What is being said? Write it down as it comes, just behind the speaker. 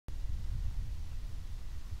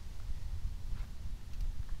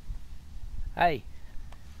Hi.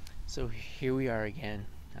 So here we are again.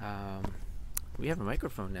 We have a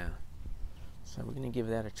microphone now, so we're gonna give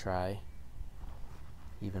that a try.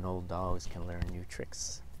 Even old dogs can learn new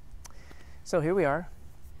tricks. So here we are,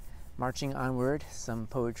 marching onward. Some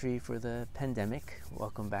poetry for the pandemic.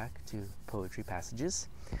 Welcome back to Poetry Passages.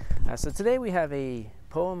 So today we have a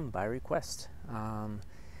poem by request.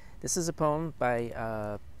 This is a poem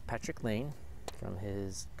by Patrick Lane from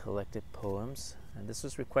his collected poems, and this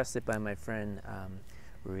was requested by my friend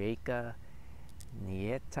Rieka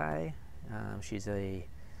Nietai. She's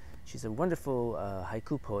a wonderful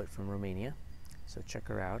haiku poet from Romania, so check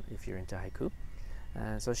her out if you're into haiku.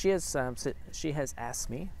 So she has asked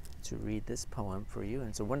me to read this poem for you, and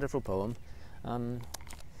it's a wonderful poem.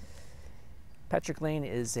 Patrick Lane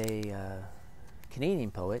is a Canadian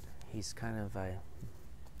poet. He's kind of a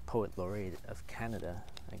poet laureate of Canada,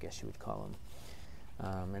 I guess you would call him.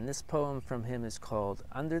 And this poem from him is called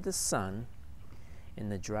 "Under the Sun in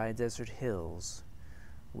the Dry Desert Hills,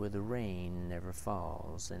 where the rain never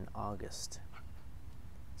falls in August."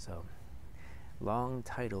 So, long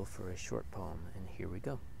title for a short poem, and here we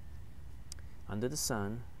go. Under the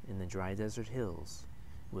sun in the dry desert hills,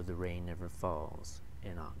 where the rain never falls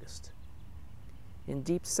in August. In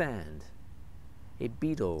deep sand, a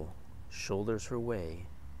beetle shoulders her way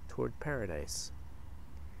toward paradise.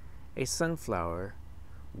 A sunflower,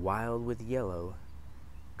 wild with yellow,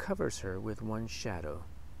 covers her with one shadow.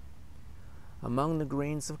 Among the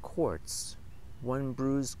grains of quartz, one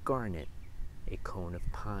bruised garnet, a cone of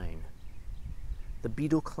pine. The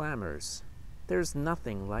beetle clamors. There's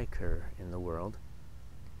nothing like her in the world.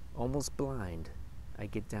 Almost blind, I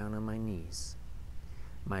get down on my knees.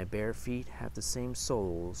 My bare feet have the same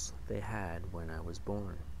soles they had when I was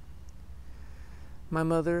born. My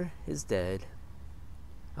mother is dead.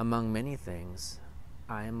 Among many things,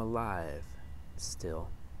 I am alive still.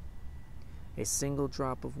 A single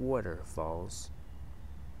drop of water falls.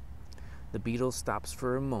 The beetle stops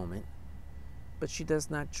for a moment, but she does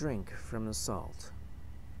not drink from the salt.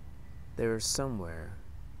 There is somewhere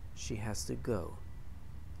she has to go,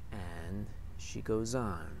 and she goes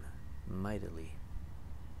on mightily.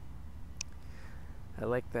 I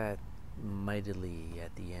like that mightily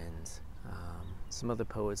at the end. Some other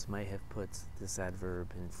poets might have put this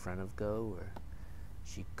adverb in front of go, or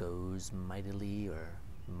she goes mightily, or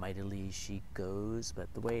mightily she goes,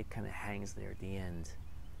 but the way it kind of hangs there at the end,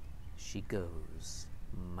 she goes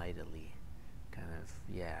mightily, kind of,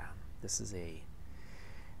 yeah, this is a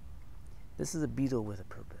beetle with a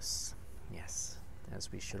purpose, yes,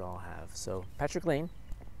 as we should all have. So Patrick Lane,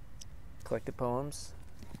 collected poems,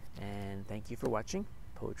 and thank you for watching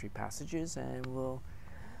Poetry Passages, and we'll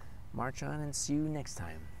march on and see you next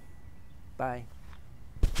time. Bye.